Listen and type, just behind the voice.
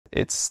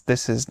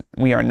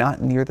We are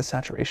not near the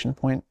saturation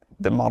point.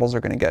 The models are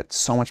going to get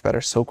so much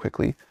better so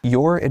quickly.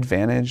 Your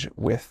advantage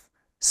with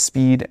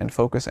speed and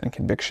focus and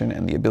conviction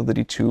and the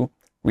ability to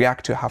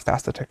react to how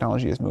fast the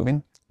technology is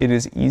moving. It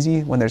is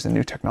easy when there's a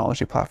new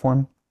technology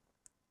platform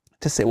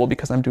to say, well,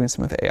 because I'm doing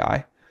some with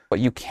AI. What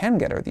you can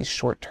get are these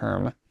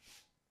short-term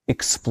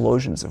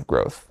explosions of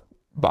growth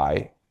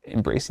by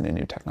embracing a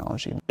new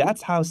technology.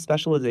 That's how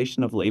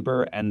specialization of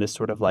labor and this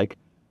sort of like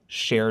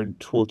shared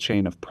tool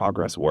chain of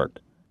progress work.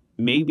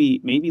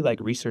 Maybe like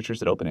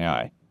researchers at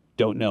OpenAI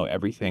don't know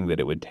everything that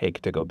it would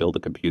take to go build a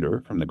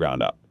computer from the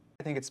ground up.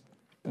 I think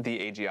the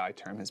AGI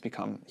term has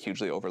become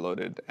hugely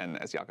overloaded,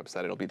 and as Jakob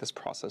said, it'll be this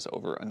process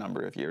over a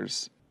number of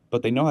years.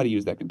 But they know how to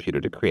use that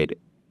computer to create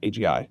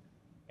AGI,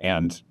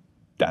 and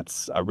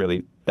that's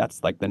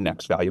like the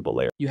next valuable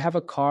layer. You have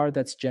a car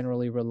that's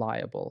generally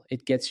reliable.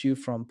 It gets you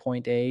from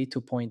point A to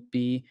point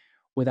B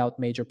without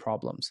major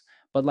problems.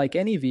 But like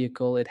any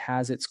vehicle, it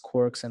has its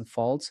quirks and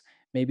faults.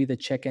 Maybe the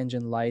check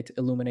engine light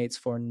illuminates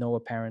for no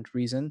apparent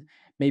reason.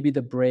 Maybe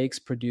the brakes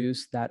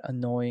produce that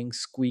annoying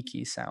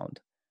squeaky sound.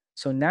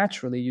 So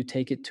naturally, you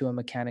take it to a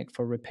mechanic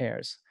for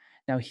repairs.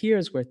 Now,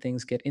 here's where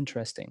things get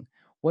interesting.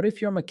 What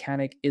if your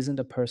mechanic isn't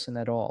a person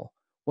at all?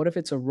 What if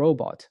it's a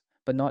robot,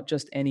 but not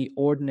just any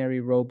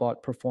ordinary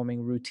robot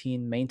performing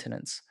routine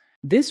maintenance?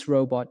 This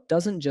robot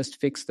doesn't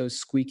just fix those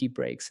squeaky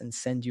brakes and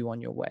send you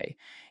on your way.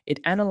 It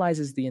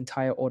analyzes the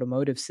entire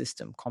automotive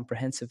system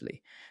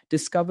comprehensively,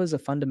 discovers a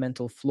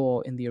fundamental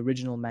flaw in the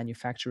original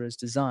manufacturer's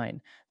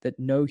design that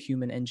no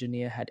human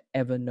engineer had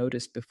ever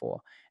noticed before,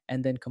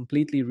 and then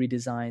completely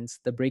redesigns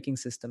the braking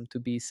system to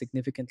be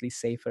significantly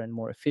safer and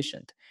more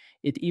efficient.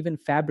 It even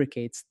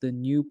fabricates the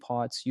new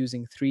parts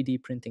using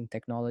 3D printing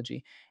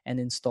technology and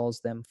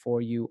installs them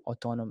for you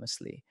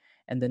autonomously.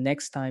 And the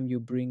next time you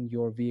bring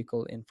your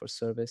vehicle in for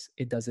service,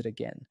 it does it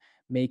again,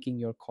 making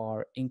your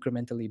car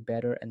incrementally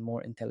better and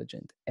more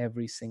intelligent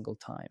every single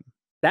time.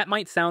 That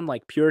might sound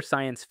like pure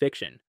science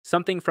fiction,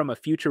 something from a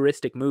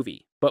futuristic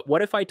movie, but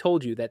what if I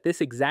told you that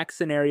this exact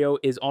scenario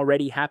is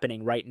already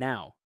happening right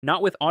now?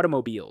 Not with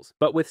automobiles,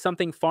 but with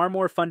something far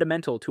more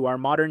fundamental to our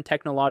modern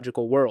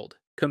technological world: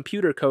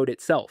 computer code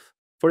itself.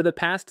 For the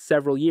past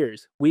several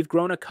years, we've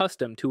grown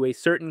accustomed to a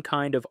certain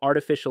kind of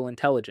artificial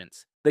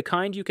intelligence, the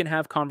kind you can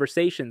have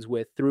conversations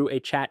with through a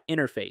chat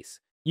interface.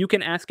 You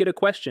can ask it a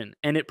question,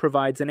 and it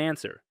provides an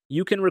answer.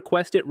 You can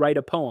request it write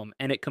a poem,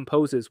 and it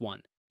composes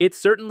one. It's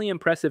certainly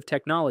impressive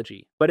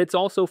technology, but it's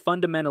also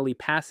fundamentally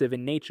passive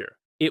in nature.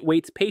 It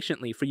waits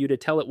patiently for you to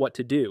tell it what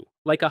to do,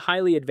 like a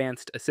highly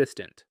advanced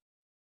assistant.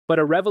 But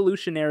a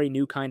revolutionary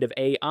new kind of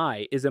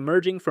AI is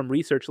emerging from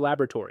research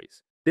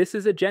laboratories. This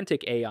is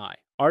agentic AI,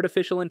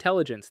 artificial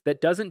intelligence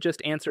that doesn't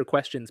just answer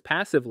questions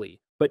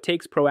passively, but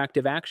takes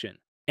proactive action.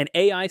 An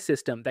AI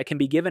system that can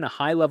be given a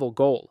high-level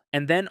goal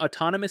and then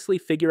autonomously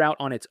figure out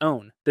on its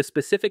own the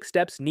specific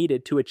steps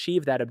needed to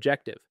achieve that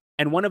objective.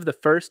 And one of the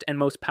first and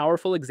most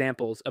powerful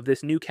examples of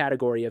this new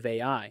category of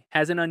AI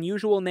has an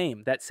unusual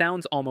name that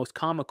sounds almost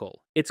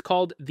comical. It's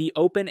called the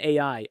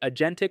OpenAI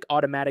Agentic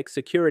Automatic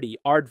Security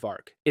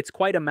Aardvark. It's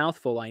quite a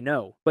mouthful, I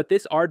know, but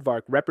this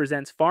Aardvark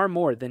represents far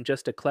more than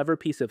just a clever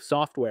piece of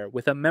software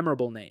with a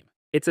memorable name.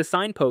 It's a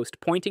signpost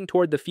pointing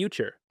toward the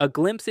future, a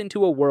glimpse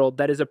into a world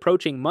that is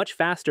approaching much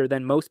faster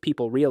than most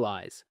people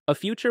realize. A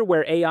future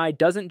where AI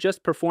doesn't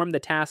just perform the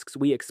tasks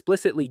we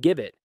explicitly give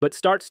it, but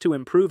starts to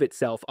improve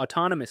itself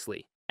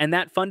autonomously. And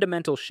that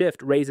fundamental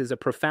shift raises a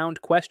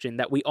profound question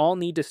that we all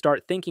need to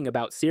start thinking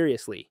about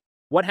seriously.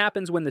 What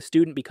happens when the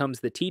student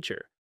becomes the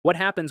teacher? What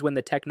happens when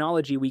the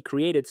technology we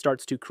created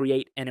starts to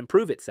create and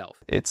improve itself?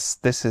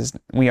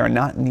 We are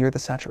not near the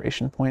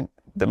saturation point.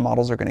 The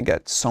models are going to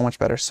get so much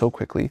better so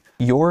quickly.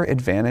 Your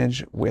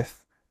advantage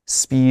with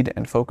speed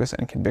and focus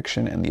and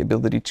conviction and the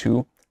ability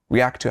to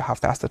react to how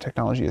fast the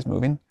technology is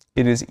moving.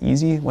 It is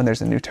easy when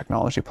there's a new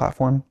technology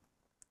platform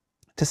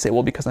to say,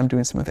 well, because I'm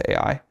doing some with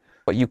AI.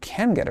 What you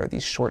can get are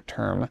these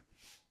short-term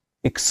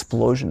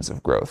explosions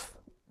of growth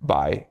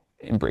by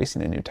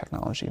embracing a new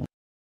technology.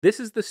 This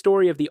is the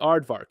story of the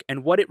Aardvark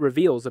and what it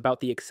reveals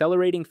about the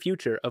accelerating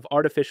future of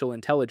artificial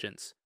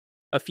intelligence.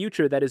 A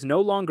future that is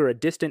no longer a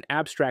distant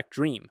abstract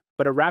dream,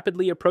 but a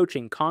rapidly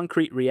approaching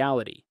concrete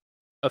reality.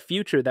 A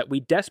future that we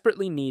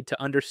desperately need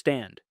to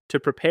understand, to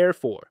prepare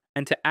for,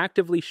 and to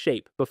actively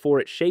shape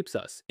before it shapes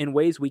us in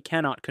ways we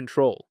cannot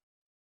control.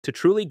 To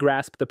truly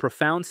grasp the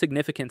profound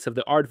significance of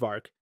the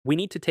Aardvark, we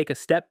need to take a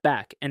step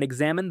back and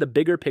examine the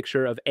bigger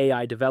picture of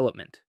AI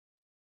development.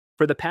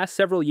 For the past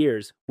several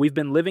years, we've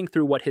been living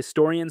through what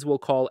historians will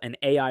call an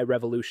AI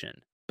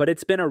revolution. But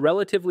it's been a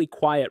relatively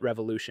quiet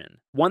revolution,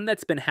 one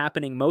that's been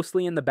happening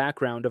mostly in the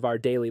background of our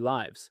daily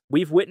lives.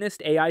 We've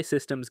witnessed AI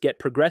systems get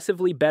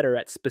progressively better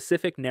at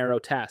specific narrow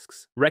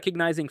tasks,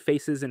 recognizing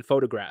faces in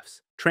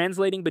photographs,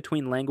 translating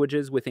between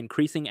languages with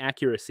increasing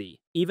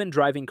accuracy, even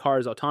driving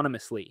cars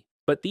autonomously.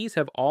 But these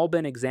have all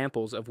been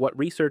examples of what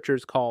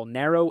researchers call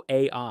narrow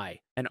AI,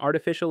 an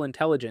artificial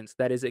intelligence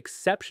that is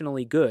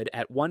exceptionally good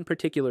at one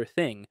particular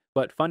thing,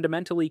 but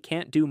fundamentally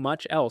can't do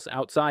much else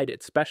outside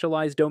its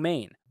specialized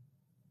domain.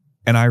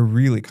 And I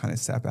really kind of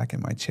sat back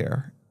in my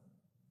chair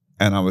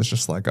And I was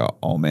just like,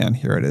 oh man,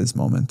 here it is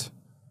moment.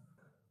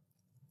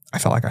 I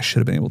felt like I should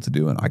have been able to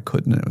do it. I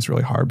couldn't, and it was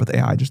really hard, but the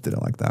AI just did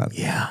it like that.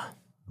 Yeah.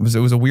 It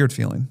was a weird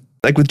feeling.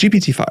 Like with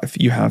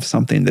GPT-5, you have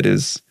something that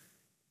is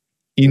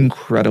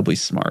incredibly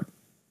smart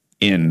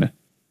in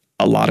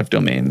a lot of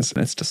domains,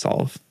 and it's to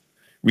solve.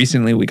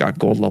 Recently, we got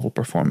gold level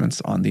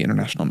performance on the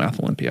International Math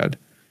Olympiad.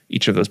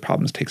 Each of those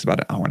problems takes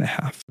about an hour and a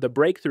half. The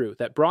breakthrough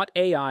that brought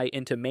AI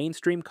into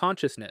mainstream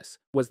consciousness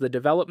was the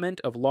development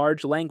of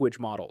large language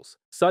models.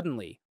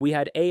 Suddenly, we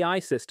had AI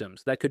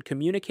systems that could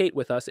communicate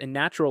with us in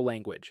natural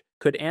language,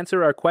 could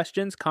answer our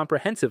questions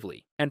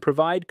comprehensively, and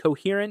provide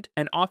coherent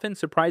and often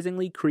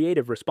surprisingly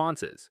creative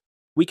responses.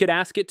 We could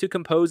ask it to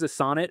compose a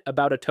sonnet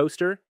about a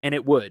toaster, and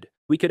it would.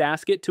 We could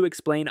ask it to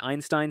explain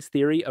Einstein's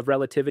theory of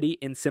relativity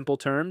in simple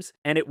terms,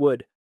 and it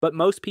would. But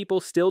most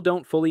people still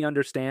don't fully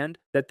understand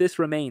that this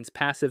remains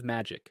passive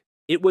magic.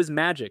 It was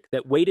magic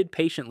that waited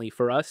patiently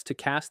for us to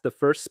cast the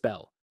first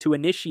spell, to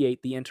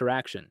initiate the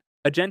interaction.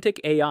 Agentic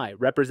AI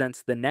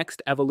represents the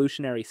next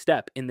evolutionary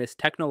step in this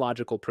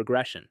technological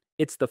progression.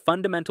 It's the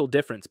fundamental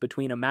difference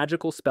between a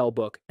magical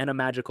spellbook and a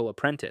magical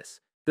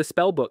apprentice. The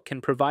spellbook can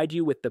provide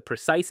you with the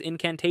precise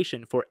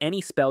incantation for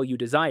any spell you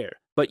desire,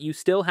 but you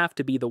still have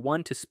to be the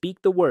one to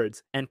speak the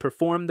words and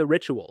perform the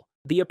ritual.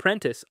 The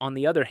apprentice, on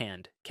the other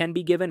hand, can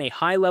be given a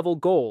high-level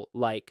goal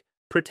like,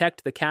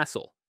 protect the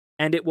castle,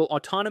 and it will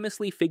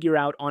autonomously figure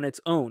out on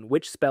its own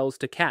which spells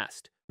to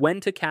cast,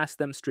 when to cast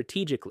them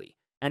strategically,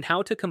 and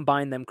how to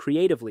combine them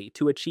creatively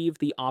to achieve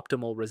the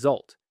optimal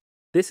result.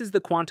 This is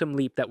the quantum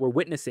leap that we're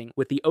witnessing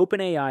with the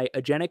OpenAI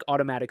Agentic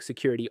Automatic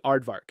Security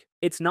Aardvark.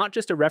 It's not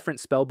just a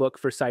reference spellbook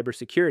for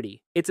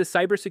cybersecurity, it's a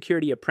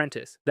cybersecurity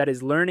apprentice that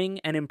is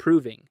learning and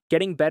improving,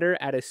 getting better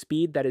at a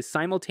speed that is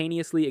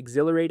simultaneously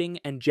exhilarating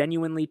and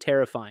genuinely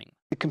terrifying.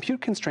 The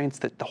compute constraints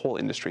that the whole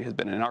industry has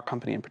been, and our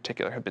company in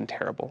particular, have been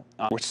terrible.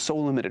 We're so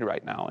limited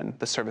right now in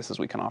the services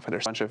we can offer.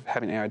 There's a bunch of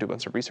having AI do a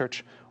bunch of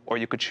research, or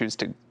you could choose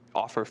to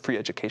offer free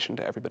education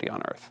to everybody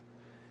on Earth.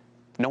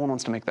 No one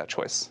wants to make that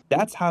choice.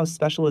 That's how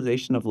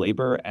specialization of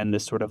labor and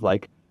this sort of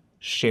like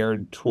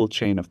shared tool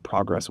chain of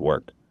progress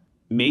work.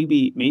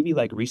 Maybe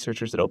like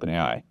researchers at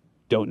OpenAI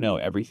don't know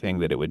everything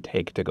that it would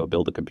take to go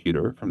build a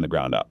computer from the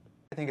ground up.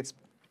 I think it's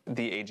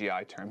the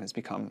AGI term has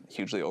become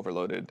hugely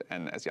overloaded,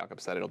 and as Jakob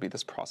said, it'll be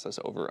this process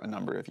over a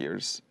number of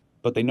years.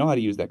 But they know how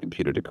to use that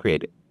computer to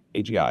create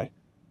AGI,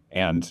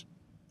 and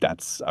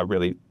that's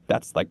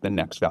like the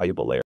next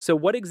valuable layer. So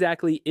what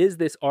exactly is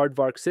this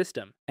Aardvark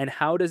system, and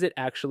how does it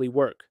actually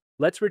work?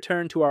 Let's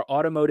return to our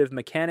automotive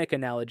mechanic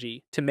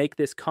analogy to make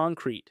this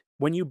concrete.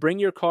 When you bring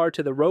your car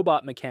to the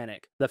robot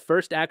mechanic, the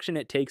first action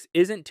it takes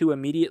isn't to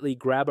immediately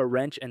grab a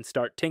wrench and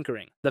start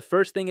tinkering. The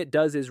first thing it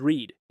does is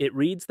read. It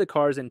reads the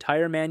car's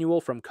entire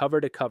manual from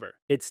cover to cover.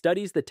 It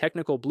studies the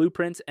technical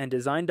blueprints and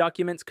design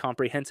documents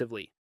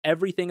comprehensively.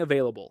 Everything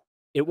available.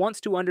 It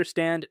wants to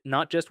understand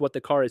not just what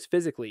the car is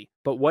physically,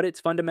 but what it's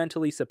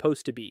fundamentally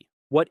supposed to be.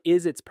 What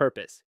is its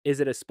purpose? Is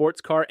it a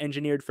sports car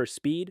engineered for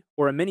speed,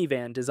 or a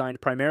minivan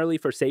designed primarily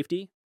for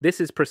safety?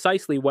 This is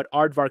precisely what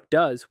Aardvark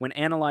does when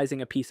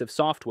analyzing a piece of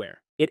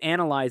software. It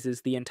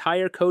analyzes the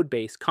entire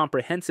codebase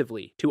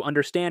comprehensively to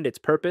understand its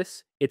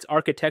purpose, its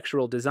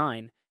architectural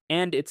design,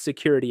 and its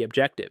security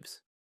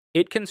objectives.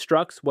 It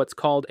constructs what's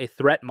called a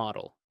threat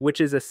model,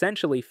 which is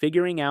essentially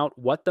figuring out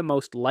what the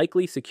most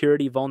likely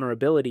security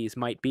vulnerabilities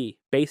might be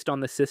based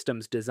on the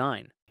system's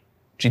design.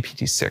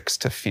 GPT-6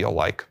 to feel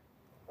like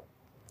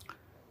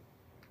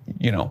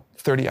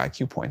 30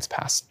 IQ points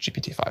past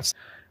GPT-5.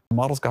 The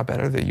models got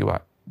better,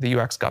 the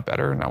UX got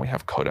better, now we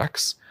have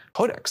Codex.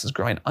 Codex is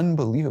growing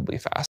unbelievably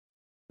fast.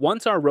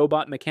 Once our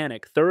robot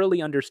mechanic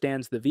thoroughly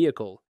understands the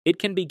vehicle, it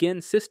can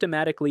begin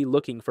systematically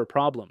looking for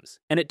problems.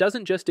 And it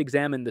doesn't just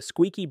examine the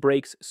squeaky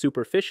brakes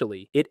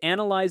superficially, it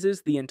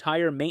analyzes the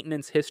entire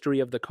maintenance history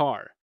of the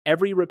car,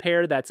 every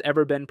repair that's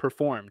ever been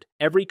performed,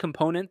 every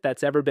component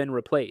that's ever been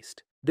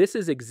replaced. This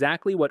is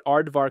exactly what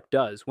Aardvark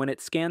does when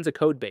it scans a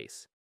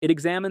codebase. It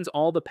examines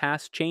all the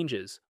past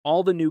changes,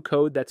 all the new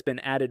code that's been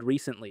added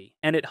recently,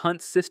 and it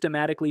hunts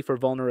systematically for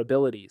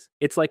vulnerabilities.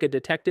 It's like a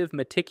detective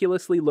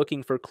meticulously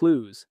looking for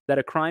clues that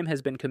a crime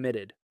has been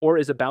committed or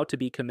is about to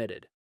be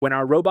committed. When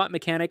our robot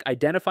mechanic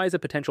identifies a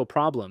potential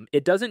problem,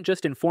 it doesn't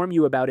just inform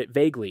you about it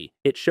vaguely,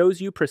 it shows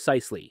you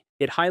precisely.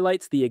 It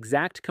highlights the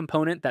exact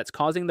component that's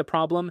causing the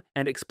problem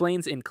and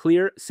explains in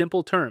clear,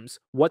 simple terms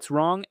what's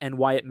wrong and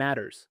why it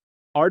matters.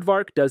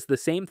 Aardvark does the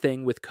same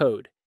thing with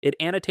code. It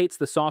annotates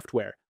the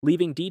software,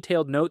 leaving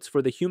detailed notes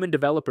for the human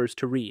developers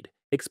to read,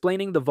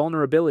 explaining the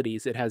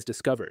vulnerabilities it has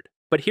discovered.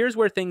 But here's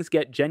where things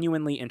get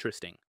genuinely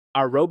interesting.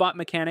 Our robot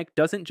mechanic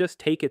doesn't just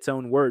take its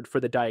own word for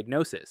the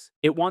diagnosis.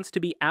 It wants to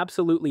be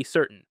absolutely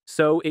certain,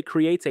 so it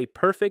creates a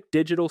perfect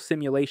digital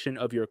simulation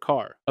of your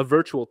car, a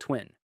virtual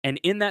twin. And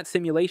in that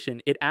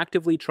simulation, it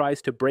actively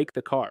tries to break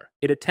the car.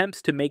 It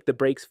attempts to make the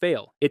brakes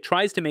fail. It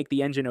tries to make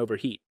the engine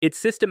overheat. It's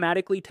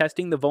systematically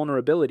testing the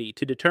vulnerability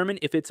to determine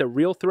if it's a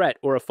real threat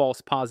or a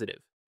false positive.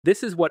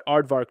 This is what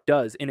Aardvark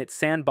does in its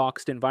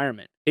sandboxed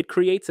environment. It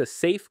creates a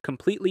safe,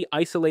 completely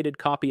isolated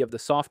copy of the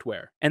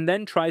software, and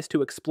then tries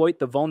to exploit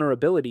the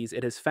vulnerabilities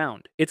it has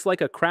found. It's like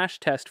a crash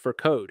test for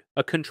code,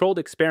 a controlled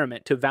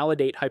experiment to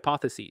validate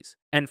hypotheses.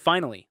 And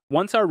finally,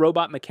 once our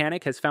robot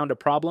mechanic has found a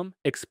problem,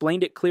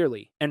 explained it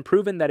clearly, and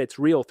proven that it's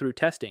real through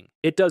testing,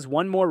 it does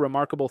one more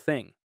remarkable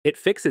thing. It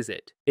fixes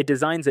it. It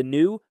designs a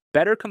new,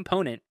 better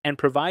component and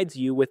provides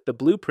you with the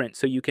blueprint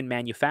so you can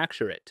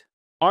manufacture it.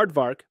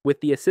 Aardvark,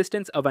 with the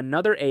assistance of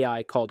another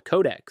AI called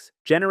Codex,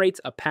 generates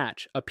a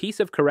patch, a piece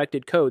of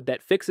corrected code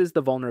that fixes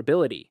the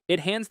vulnerability. It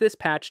hands this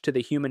patch to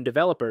the human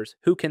developers,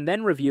 who can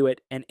then review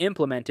it and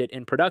implement it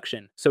in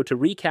production. So to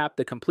recap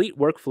the complete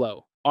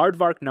workflow,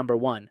 Aardvark number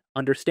 1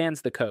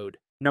 understands the code,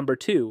 number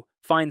 2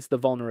 finds the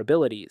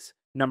vulnerabilities,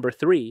 number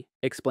 3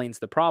 explains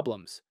the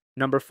problems,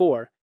 number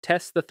 4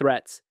 tests the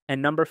threats,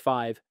 and number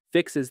 5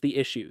 fixes the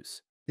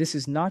issues. This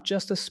is not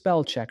just a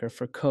spell checker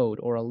for code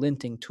or a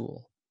linting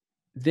tool.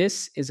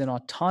 This is an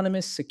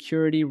autonomous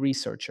security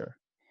researcher.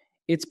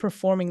 It's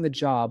performing the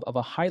job of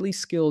a highly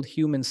skilled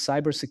human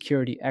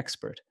cybersecurity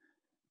expert,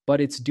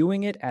 but it's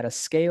doing it at a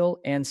scale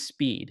and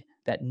speed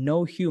that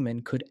no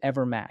human could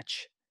ever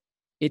match.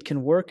 It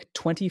can work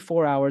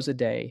 24 hours a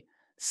day,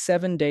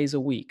 7 days a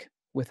week,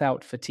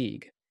 without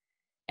fatigue.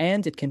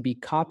 And it can be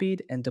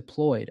copied and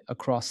deployed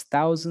across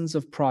thousands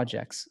of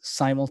projects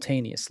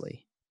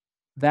simultaneously.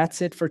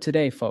 That's it for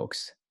today,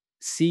 folks.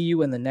 See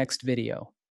you in the next video.